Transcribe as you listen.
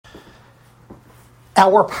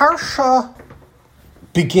Our parsha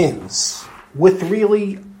begins with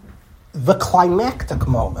really the climactic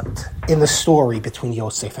moment in the story between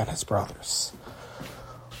Yosef and his brothers.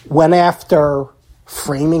 When after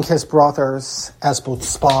framing his brothers as both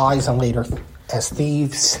spies and later as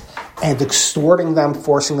thieves, and extorting them,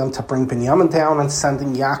 forcing them to bring Binyamin down and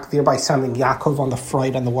thereby sending Yaakov on the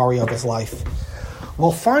fright and the worry of his life.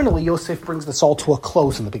 Well, finally, Yosef brings this all to a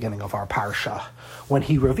close in the beginning of our parsha, when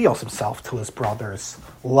he reveals himself to his brothers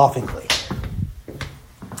lovingly.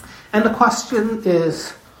 And the question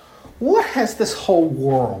is, what has this whole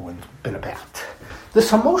whirlwind been about?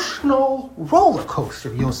 This emotional roller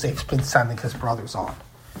coaster Yosef's been sending his brothers on,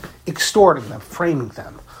 extorting them, framing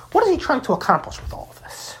them. What is he trying to accomplish with all of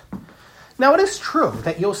this? Now, it is true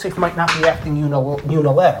that Yosef might not be acting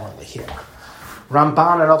unilaterally here.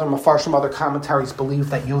 Ramban and other Mefarshim, other commentaries, believe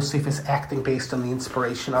that Yosef is acting based on the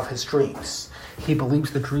inspiration of his dreams. He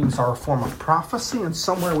believes the dreams are a form of prophecy, and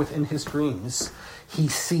somewhere within his dreams, he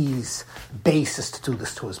sees basis to do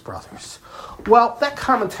this to his brothers. Well, that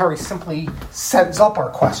commentary simply sets up our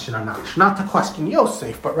question a notch, not to question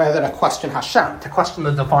Yosef, but rather to question Hashem, to question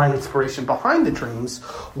the divine inspiration behind the dreams.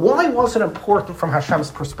 Why was it important from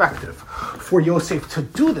Hashem's perspective for Yosef to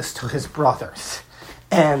do this to his brothers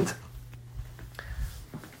and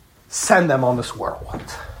send them on this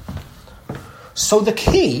whirlwind? So the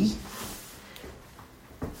key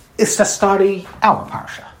is to study our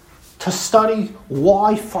parsha, to study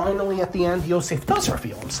why finally at the end Yosef does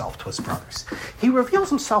reveal himself to his brothers. He reveals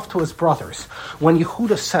himself to his brothers when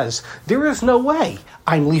Yehuda says, there is no way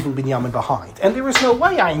I'm leaving Binyamin behind, and there is no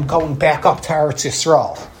way I am going back up to Eretz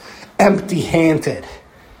Yisrael empty-handed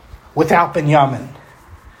without Binyamin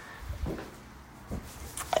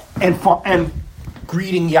and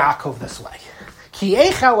greeting Yaakov this way. Ki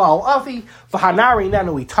echel al avi v'hanari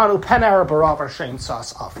nenu itanu penara barav shem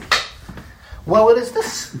sas avi. Well, it is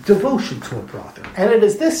this devotion to a brother, and it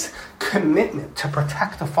is this commitment to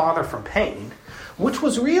protect a father from pain, which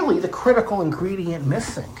was really the critical ingredient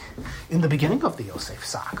missing in the beginning of the Yosef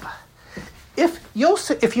saga. If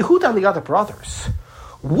Yehuda and the other brothers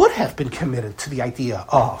would have been committed to the idea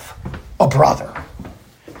of a brother,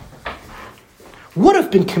 would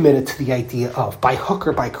have been committed to the idea of, by hook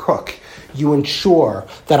or by crook, you ensure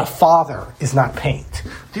that a father is not pained,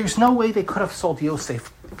 there's no way they could have sold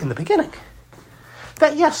Yosef in the beginning.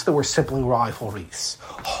 That yes, there were sibling rivalries,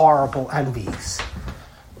 horrible envies.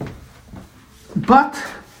 But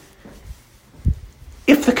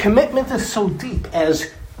if the commitment is so deep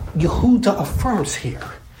as Yehuda affirms here,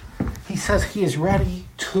 he says he is ready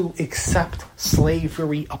to accept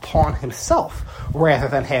slavery upon himself rather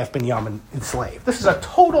than have Binyamin enslaved. This is a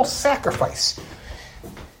total sacrifice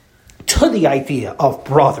to the idea of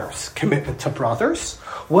brothers, commitment to brothers.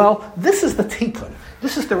 Well, this is the tikkun.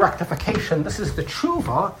 This is the rectification. This is the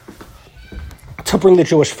tshuva to bring the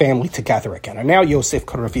Jewish family together again. And now Yosef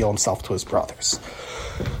could reveal himself to his brothers.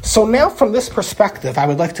 So now from this perspective, I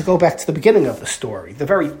would like to go back to the beginning of the story, the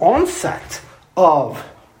very onset of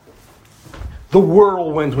the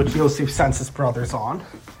whirlwind which Yosef sends his brothers on,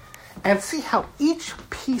 and see how each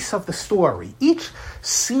piece of the story, each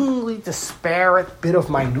seemingly disparate bit of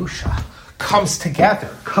minutia comes together,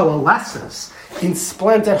 coalesces in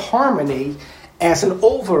splendid harmony as an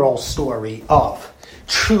overall story of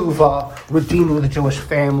tshuva, redeeming the Jewish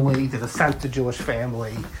family, the descent to Jewish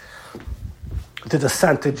family, the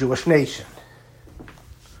descent to Jewish nation.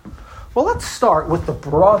 Well, let's start with the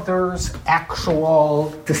brothers' actual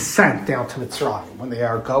descent down to Mitzrayim when they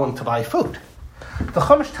are going to buy food. The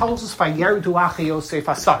Chumash tells us, "Vayerdu achi Yosef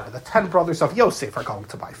asar," the 10 brothers of Yosef are going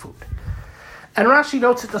to buy food. And Rashi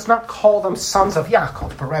notes it does not call them sons of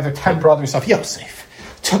Yaakov, but rather 10 brothers of Yosef,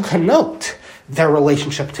 to connote their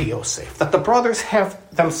relationship to Yosef, that the brothers have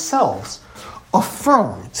themselves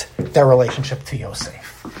affirmed their relationship to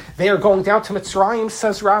Yosef. They are going down to Mitzrayim,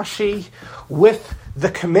 says Rashi, with the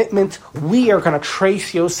commitment, we are going to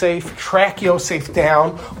trace Yosef, track Yosef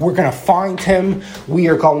down, we're going to find him, we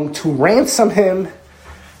are going to ransom him.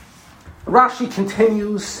 Rashi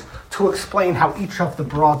continues to explain how each of the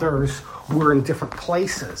brothers were in different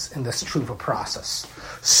places in this tshuva process.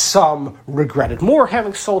 Some regretted more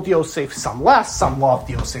having sold Yosef, some less, some loved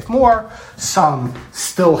Yosef more, some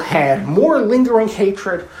still had more lingering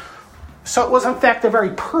hatred. So it was in fact a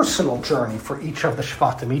very personal journey for each of the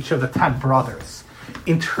Shvatim, each of the 10 brothers,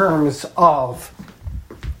 in terms of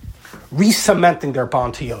re-cementing their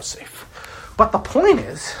bond to Yosef. But the point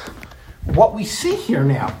is, what we see here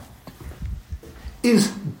now is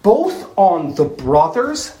both on the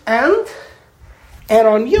brothers' end and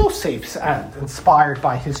on Yosef's end, inspired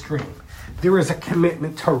by his dream. there is a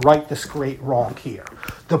commitment to right this great wrong here.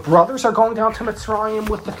 The brothers are going down to Mitzrayim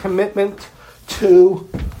with the commitment to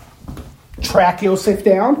track Yosef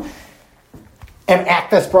down and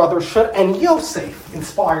act as brothers should. And Yosef,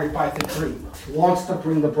 inspired by the dream, wants to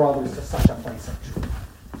bring the brothers to such a place of truth.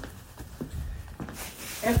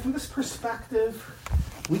 And from this perspective,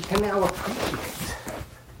 we can now appreciate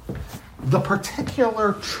the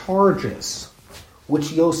particular charges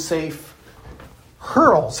which Yosef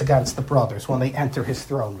hurls against the brothers when they enter his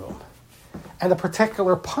throne room, and the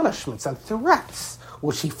particular punishments and threats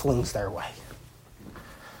which he flings their way.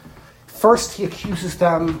 First, he accuses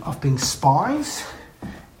them of being spies,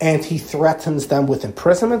 and he threatens them with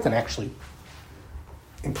imprisonment, and actually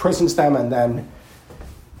imprisons them and then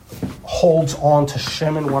holds on to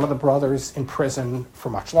Shimon, one of the brothers, in prison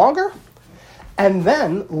for much longer. And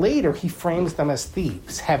then later he frames them as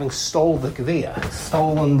thieves, having stolen the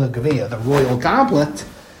Gviya, the royal goblet,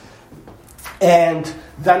 and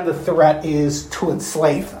then the threat is to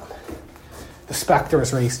enslave them. The specter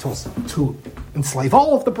is raised to enslave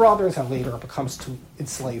all of the brothers, and later it becomes to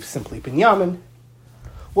enslave simply Binyamin.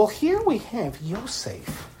 Well, here we have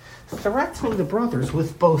Yosef threatening the brothers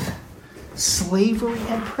with both slavery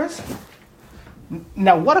and prison.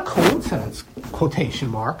 Now, what a coincidence, quotation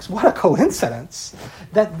marks, what a coincidence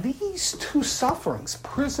that these two sufferings,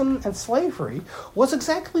 prison and slavery, was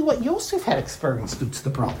exactly what Yosef had experienced due to the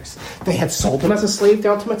brothers. They had sold him as a slave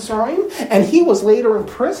down to Mitzrayim, and he was later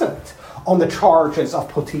imprisoned on the charges of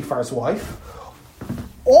Potiphar's wife,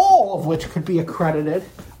 all of which could be attributed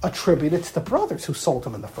to the brothers who sold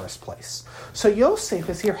him in the first place. So Yosef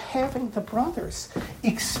is here having the brothers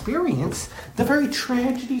experience the very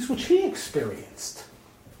tragedies which he experienced.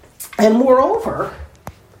 And moreover,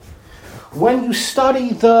 when you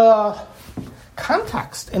study the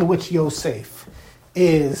context in which Yosef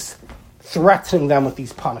is threatening them with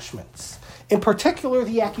these punishments, in particular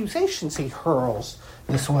the accusations he hurls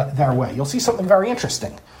their way, you'll see something very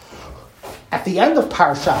interesting. At the end of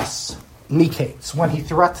Parshas Miketz, when he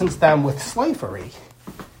threatens them with slavery,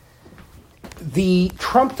 the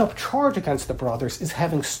trumped-up charge against the brothers is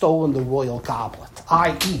having stolen the royal goblet,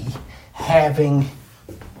 i.e., having,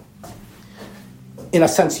 in a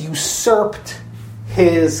sense, usurped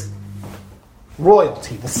his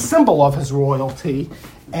royalty, the symbol of his royalty,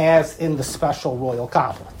 as in the special royal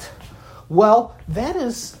goblet. Well, that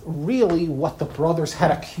is really what the brothers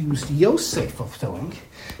had accused Yosef of doing.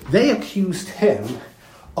 They accused him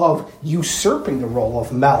of usurping the role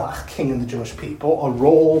of Melech, king in the Jewish people, a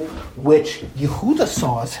role which Yehuda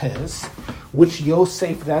saw as his, which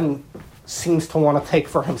Yosef then seems to want to take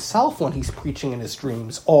for himself when he's preaching in his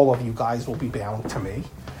dreams, all of you guys will be bound to me.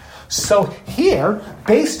 So here,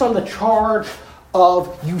 based on the charge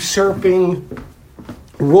of usurping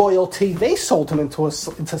royalty, they sold him into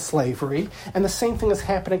slavery, and the same thing is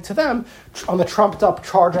happening to them on the trumped-up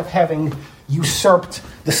charge of having usurped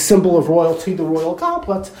the symbol of royalty, the royal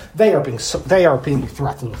goblet. They are being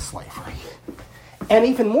threatened with slavery. And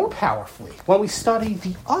even more powerfully, when we study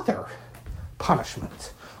the other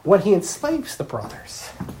punishment, when he enslaves the brothers,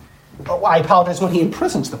 when he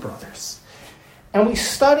imprisons the brothers, and we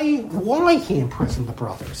study why he imprisoned the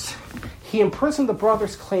brothers. He imprisoned the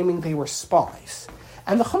brothers claiming they were spies.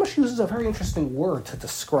 And the Chumash uses a very interesting word to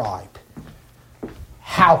describe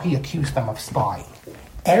how he accused them of spying.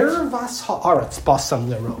 Ervas ha'aretz basam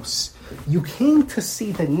leros. You came to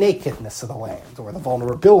see the nakedness of the land, or the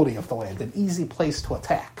vulnerability of the land, an easy place to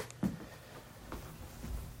attack.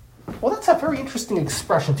 Well, that's a very interesting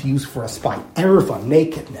expression to use for a spy. Erva,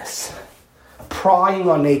 nakedness. Prying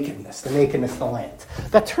on nakedness, the nakedness of the land.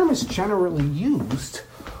 That term is generally used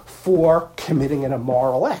for committing an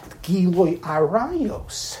immoral act. Gilui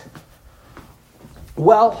arayos.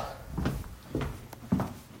 Well,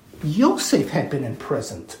 Yosef had been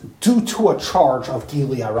imprisoned due to a charge of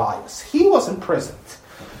Gilui arayos. He was imprisoned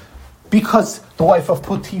because the wife of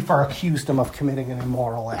Potiphar accused him of committing an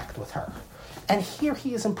immoral act with her. And here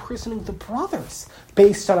he is imprisoning the brothers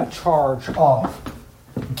based on a charge of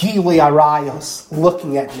Gilui arayos,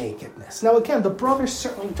 looking at nakedness. Now again, the brothers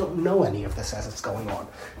certainly don't know any of this as it's going on.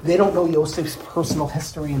 They don't know Yosef's personal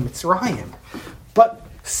history in Mitzrayim. But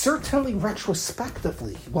certainly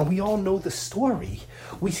retrospectively, when we all know the story,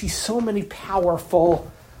 we see so many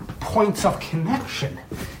powerful points of connection,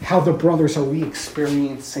 how the brothers are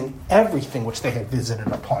re-experiencing everything which they had visited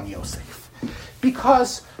upon Yosef.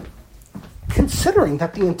 Because considering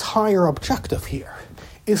that the entire objective here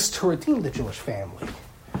is to redeem the Jewish family,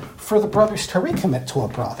 for the brothers to recommit to a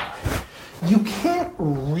brother, you can't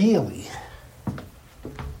really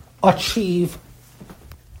achieve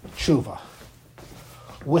tshuva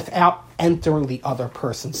without entering the other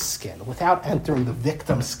person's skin, without entering the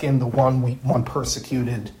victim's skin, the one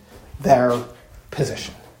persecuted, their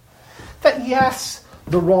position. That yes,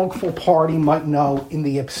 the wrongful party might know in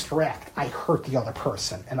the abstract, I hurt the other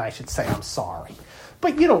person and I should say I'm sorry.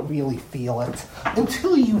 But you don't really feel it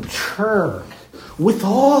until you turn with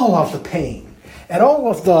all of the pain and all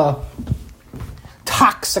of the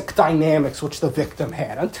toxic dynamics which the victim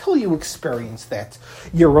had, until you experience that.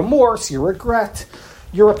 Your remorse, your regret,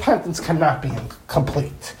 your repentance cannot be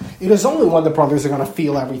complete. It is only when the brothers are going to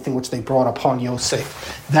feel everything which they brought upon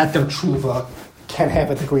Yosef that their tshuva can have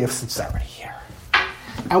a degree of sincerity here.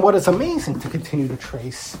 And what is amazing to continue to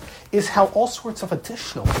trace is how all sorts of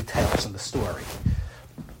additional details in the story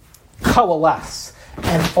coalesce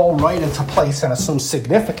and fall right into place and assume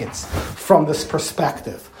significance from this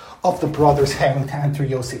perspective of the brothers having to enter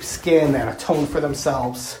Yosef's skin and atone for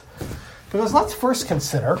themselves. Because let's first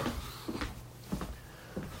consider,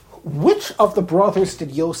 which of the brothers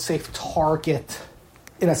did Yosef target,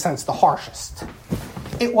 in a sense, the harshest?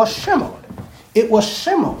 It was Shimon. It was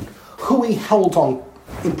Shimon who he held on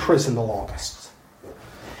in prison the longest.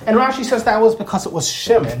 And Rashi says that was because it was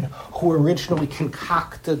Shimon who originally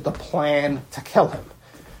concocted the plan to kill him.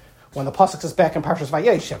 When the pasuk says back in Parshas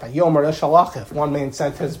Vayigash, Yomer Ishalachiv, one man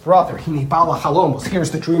said to his brother, Hini Bala Halomos,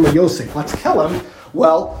 here's the dream of Yosef, let's kill him.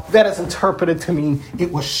 Well, that is interpreted to mean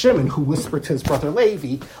it was Shimon who whispered to his brother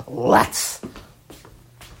Levi, let's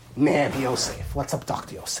nab Yosef, let's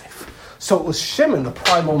abduct Yosef. So it was Shimon, the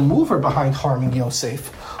primal mover behind harming Yosef,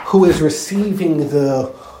 who is receiving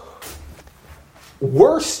the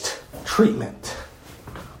worst treatment.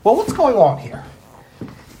 Well, what's going on here?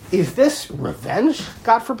 Is this revenge,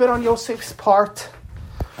 God forbid, on Yosef's part?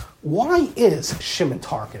 Why is Shimon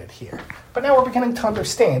targeted here? But now we're beginning to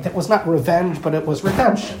understand it was not revenge, but it was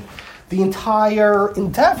redemption. The entire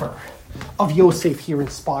endeavor of Yosef here,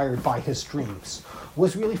 inspired by his dreams,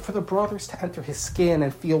 was really for the brothers to enter his skin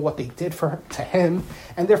and feel what they did to him.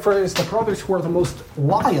 And therefore, it is the brothers who are the most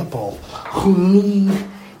liable, who need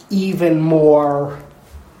even more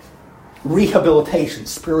rehabilitation,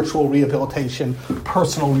 spiritual rehabilitation,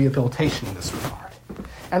 personal rehabilitation in this regard.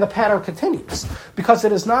 And the pattern continues, because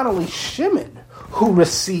it is not only Shimon who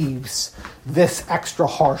receives this extra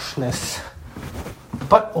harshness,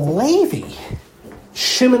 but Levi,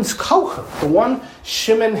 Shimon's cohort, the one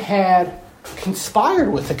Shimon had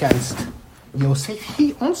conspired with against Yosef,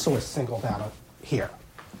 he also is singled out here.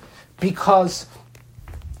 Because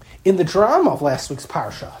in the drama of last week's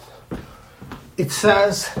parsha, it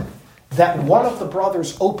says that one of the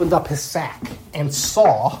brothers opened up his sack and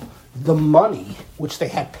saw the money which they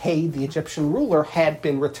had paid the Egyptian ruler had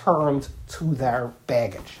been returned to their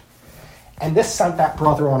baggage. And this sent that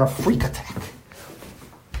brother on a freak attack.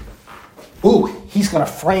 Ooh, he's going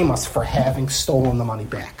to frame us for having stolen the money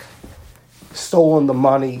back. Stolen the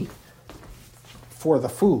money for the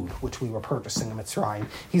food which we were purchasing in Mitzrayim.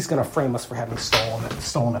 He's going to frame us for having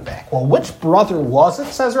stolen it back. Well, which brother was it,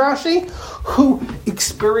 says Rashi, who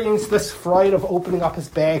experienced this fright of opening up his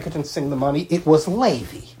baggage and seeing the money? It was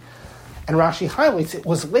Levi. And Rashi highlights it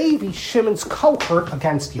was Levi, Shimon's cohort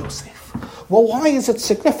against Yosef. Well, why is it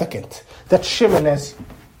significant that Shimon, as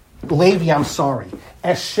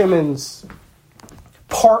Shimon's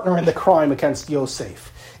partner in the crime against Yosef,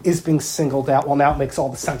 is being singled out? Well, now it makes all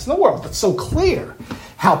the sense in the world. It's so clear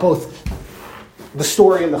how both the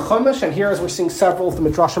story in the Chumash, and here as we're seeing several of the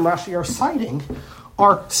Midrashim Rashi are citing,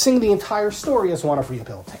 are seeing the entire story as one of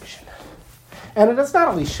rehabilitation. And it is not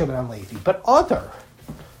only Shimon and Levi, but other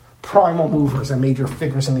primal movers and major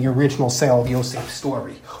figures in the original sale of Yosef's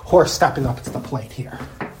story who are stepping up to the plate here.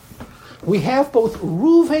 We have both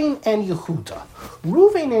Reuven and Yehuda.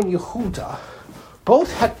 Reuven and Yehuda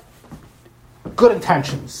both had good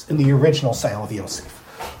intentions in the original sale of Yosef.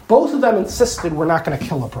 Both of them insisted we're not going to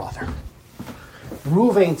kill a brother.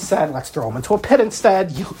 Reuven said, let's throw him into a pit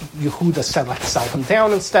instead. Yehuda said, let's sell him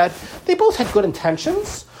down instead. They both had good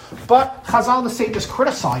intentions, but Chazal, the sages,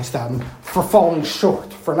 criticized them for falling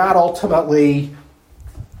short, for not ultimately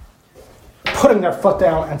putting their foot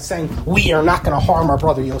down and saying, we are not going to harm our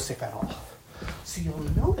brother Yosef at all. So you'll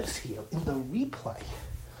notice here in the replay,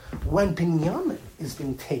 when Binyamin is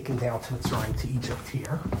being taken down to Mitzrayim, to Egypt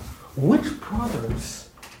here, which brothers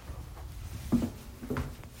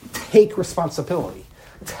take responsibility?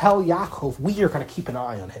 Tell Yaakov, we are going to keep an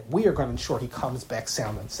eye on him. We are going to ensure he comes back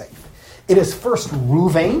sound and safe. It is first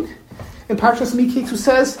Reuven in Parshas Miketz who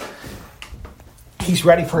says he's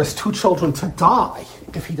ready for his two children to die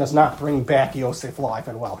if he does not bring back Yosef alive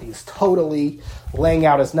and well. He's totally laying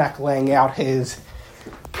out his neck, laying out his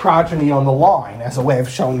progeny on the line as a way of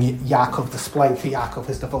showing Yaakov, displaying to Yaakov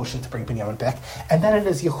his devotion to bring Binyamin back. And then it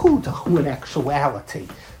is Yehuda who in actuality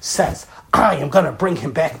says, I am going to bring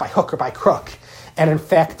him back by hook or by crook. And in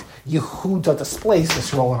fact, Yehuda displays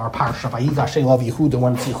this role in our parsha. Vayigash, I love Yehuda,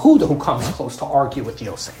 when it's Yehuda who comes close to argue with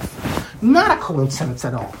Yosef. Not a coincidence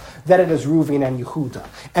at all that it is Reuven and Yehuda.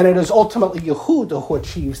 And it is ultimately Yehuda who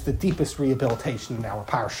achieves the deepest rehabilitation in our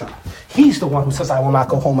parsha. He's the one who says, I will not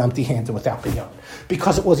go home empty-handed without Binyamin.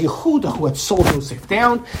 Because it was Yehuda who had sold Yosef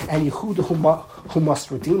down, and Yehuda who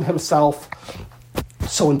must redeem himself.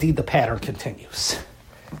 So indeed the pattern continues.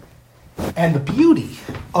 And the beauty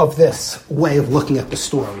of this way of looking at the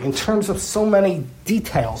story, in terms of so many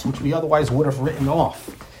details which we otherwise would have written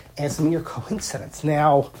off as mere coincidence,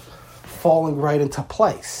 now falling right into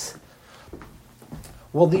place.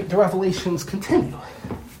 Well, the revelations continue.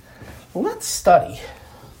 Well, let's study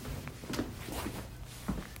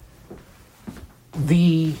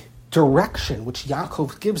the direction which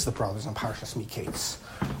Yaakov gives the brothers in Parshas Miketz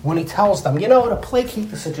when he tells them, to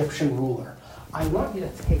placate this Egyptian ruler, I want you to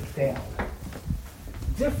take down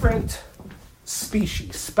different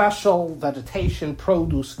species, special vegetation,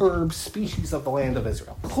 produce, herbs, species of the land of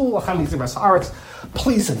Israel.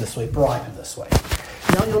 Please in this way, bribe in this way.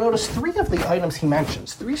 Now you'll notice three of the items he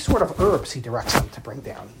mentions, three sort of herbs he directs them to bring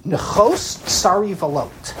down. Nechos, sari,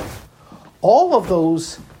 velot. All of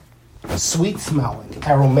those sweet-smelling,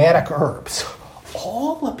 aromatic herbs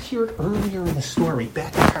all appeared earlier in the story,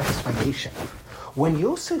 back in Parshas Vayigash. When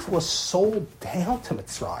Yosef was sold down to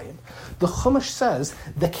Mitzrayim, the Chumash says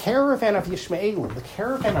the caravan of Yishmaelim, the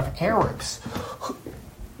caravan of Arabs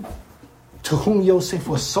to whom Yosef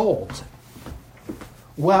was sold,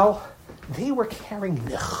 well, they were carrying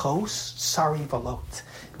nechos, sari, velot,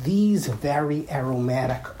 these very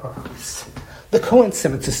aromatic herbs. The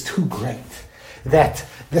coincidence is too great that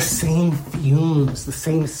the same fumes, the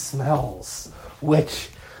same smells, which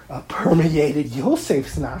permeated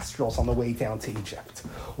Yosef's nostrils on the way down to Egypt.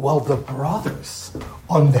 Well, the brothers,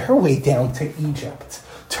 on their way down to Egypt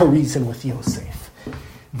to reason with Yosef,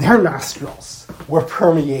 their nostrils were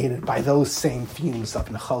permeated by those same fumes of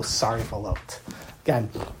nechos, sari, velot. Again,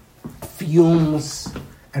 fumes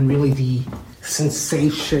and really the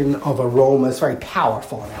sensation of aroma is very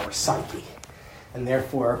powerful in our psyche. And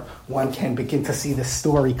therefore, one can begin to see this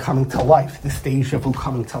story coming to life, this deja vu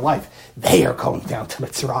coming to life. They are going down to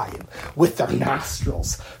Mitzrayim with their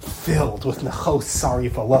nostrils filled with nechos, sari,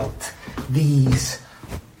 velot, these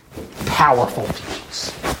powerful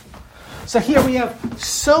fumes. So here we have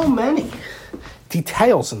so many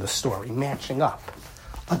details in the story matching up.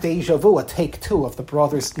 A deja vu, a take two of the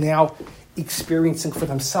brothers now experiencing for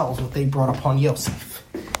themselves what they brought upon Yosef,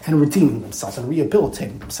 and redeeming themselves and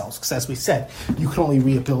rehabilitating themselves. Because as we said, you can only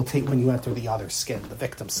rehabilitate when you enter the other skin, the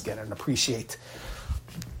victim's skin, and appreciate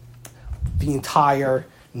the entire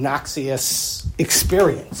noxious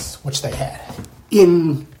experience which they had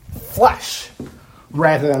in flesh,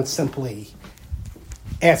 rather than simply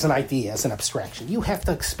as an idea, as an abstraction. You have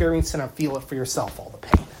to experience it and feel it for yourself, all the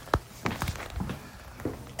pain.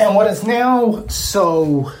 And what is now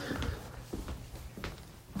so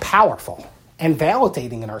powerful and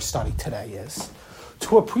validating in our study today is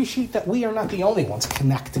to appreciate that we are not the only ones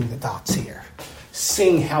connecting the dots here,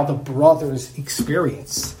 seeing how the brothers'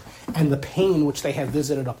 experience and the pain which they have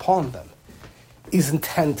visited upon them is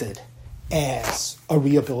intended as a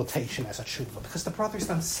rehabilitation, as a tshuva, because the brothers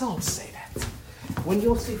themselves say that. When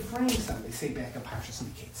Yosef frames them, they say back in Parshas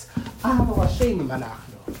Miketz, Avo Hashem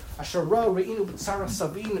manachnu, asher ra re'inu b'tzara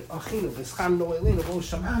savin achinu v'schamnu elinu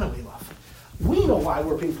v'oshamanu elav. We know why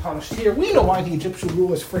we're being punished here. We know why the Egyptian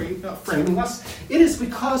rule is framing us. It is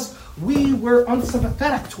because we were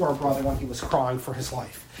unsympathetic to our brother when he was crying for his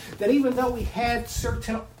life. That even though we had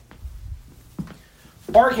certain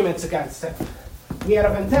arguments against him, we had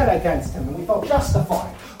a vendetta against him, and we felt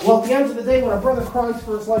justified. Well, at the end of the day, when a brother cries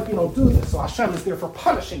for his life, you don't do this. So Hashem is therefore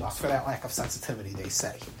punishing us for that lack of sensitivity, they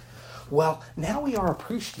say. Well, now we are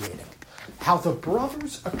appreciating how the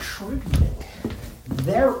brothers are attributing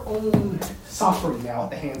their own suffering now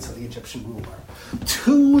at the hands of the Egyptian ruler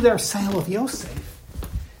to their sale of Yosef.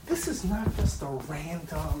 This is not just a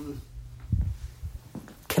random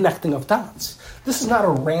connecting of dots. This is not a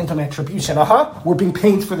random attribution. We're being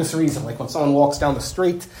paid for this reason. Like when someone walks down the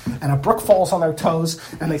street and a brook falls on their toes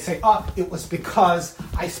and they say, it was because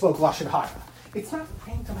I spoke Lashon Hara. It's not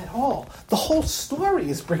random at all. The whole story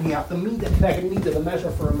is bringing out the midah k'neged midah, the measure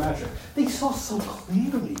for a measure. They saw so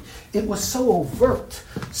clearly. It was so overt,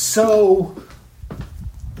 so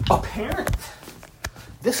apparent.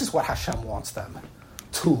 This is what Hashem wants them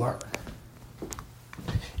to learn.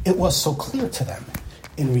 It was so clear to them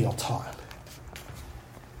in real time.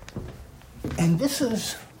 And this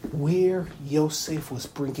is where Yosef was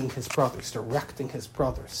bringing his brothers, directing his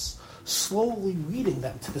brothers, slowly leading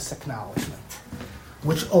them to this acknowledgement,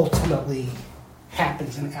 which ultimately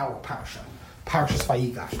happens in our parsha. Parshas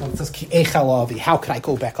Vayigash, when it says, Ki echel avi, how could I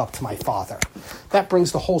go back up to my father? That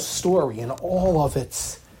brings the whole story and all of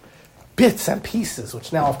its bits and pieces,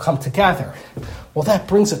 which now have come together. Well, that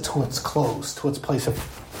brings it to its close, to its place of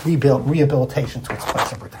rehabilitation, to its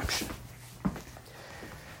place of redemption.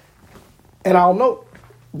 And I'll note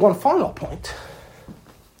one final point,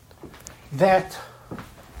 that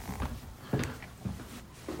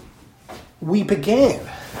we began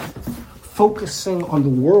focusing on the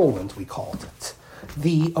whirlwind, we called it,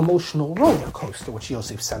 the emotional roller coaster which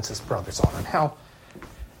Yosef sends his brothers on, and how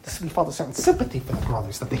we felt a certain sympathy for the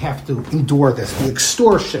brothers, that they have to endure this, the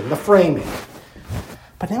extortion, the framing.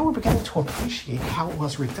 But now we're beginning to appreciate how it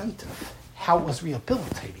was redemptive, how it was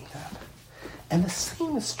rehabilitating them. And the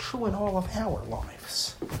same is true in all of our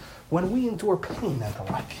lives. When we endure pain and the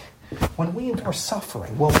like, when we endure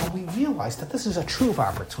suffering, well, when we realize that this is a true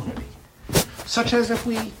opportunity, such as if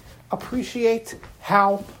we appreciate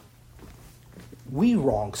how we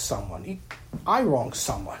wrong someone, I wrong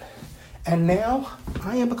someone, and now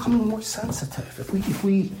I am becoming more sensitive. If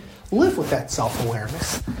we live with that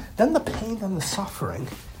self-awareness, then the pain and the suffering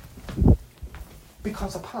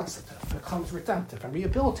becomes a positive, becomes redemptive and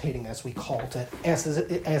rehabilitating, as we called it, as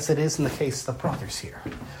it is in the case of the brothers here.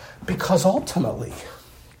 Because ultimately,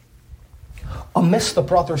 amidst the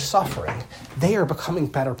brothers' suffering, they are becoming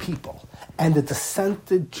better people. And the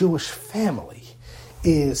descended Jewish family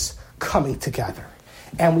is coming together.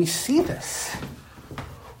 And we see this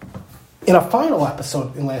in a final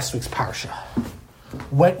episode in last week's parsha.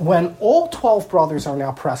 When all 12 brothers are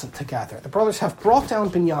now present together, the brothers have brought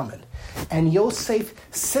down Binyamin, and Yosef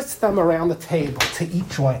sits them around the table to eat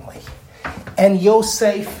jointly. And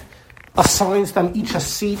Yosef assigns them each a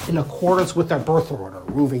seat in accordance with their birth order.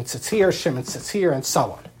 Reuven sits here, Shimon sits here, and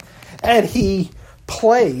so on. And he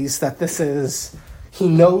plays that he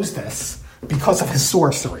knows this because of his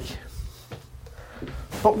sorcery.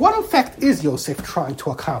 But what in fact is Yosef trying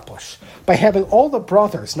to accomplish by having all the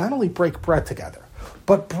brothers not only break bread together,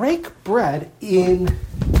 but break bread in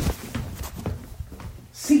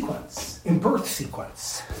sequence, in birth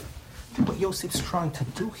sequence? What Yosef's trying to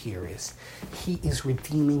do here is he is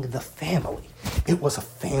redeeming the family. It was a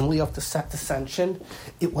family of dissension.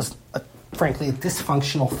 It was, frankly, a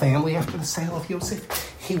dysfunctional family after the sale of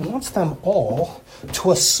Yosef. He wants them all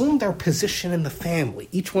to assume their position in the family,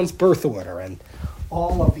 each one's birth order, and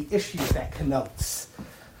all of the issues that connotes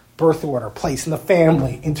birth order, place in the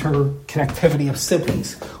family, interconnectivity of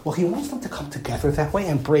siblings. Well, he wants them to come together that way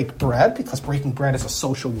and break bread, because breaking bread is a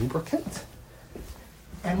social lubricant.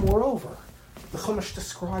 And moreover, the Chumash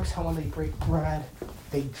describes how when they break bread,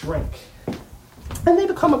 they drink. And they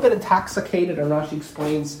become a bit intoxicated, and Rashi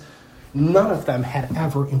explains none of them had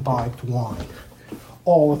ever imbibed wine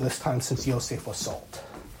all of this time since Yosef was sold.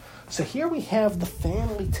 So here we have the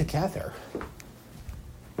family together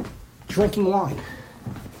drinking wine,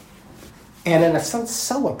 and in a sense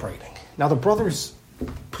celebrating. Now the brothers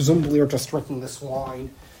presumably are just drinking this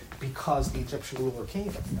wine because the Egyptian ruler gave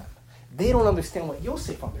it to them. They don't understand what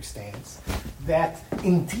Yosef understands, that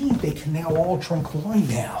indeed they can now all drink wine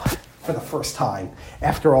now for the first time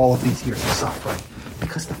after all of these years of suffering,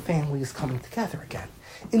 because the family is coming together again.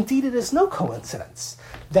 Indeed, it is no coincidence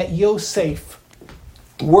that Yosef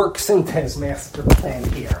works into his master plan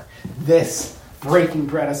here, this breaking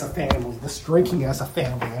bread as a family, this drinking as a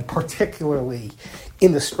family, and particularly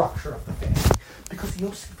in the structure of the family. Because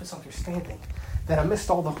Yosef is understanding that amidst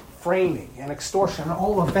all the framing and extortion and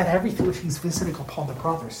all of that, everything which he's visiting upon the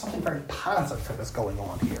brothers, something very positive is going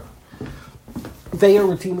on here. They are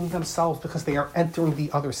redeeming themselves because they are entering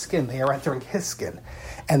the other skin. They are entering his skin,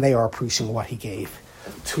 and they are appreciating what he gave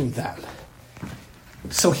to them.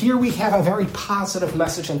 So here we have a very positive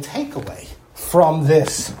message and takeaway from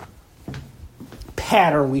this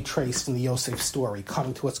pattern we traced in the Yosef story,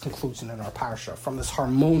 coming to its conclusion in our parsha, from this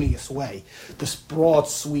harmonious way, this broad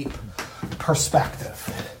sweep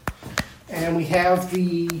perspective. And we have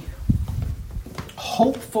the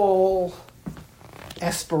hopeful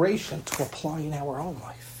aspiration to apply in our own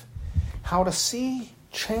life. How to see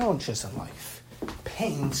challenges in life,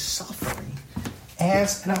 pain, suffering,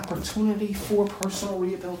 as an opportunity for personal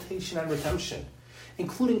rehabilitation and redemption,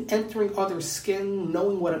 including entering others' skin,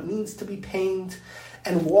 knowing what it means to be pained,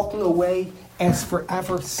 and walking away as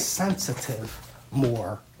forever sensitive,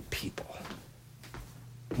 more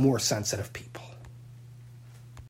sensitive people.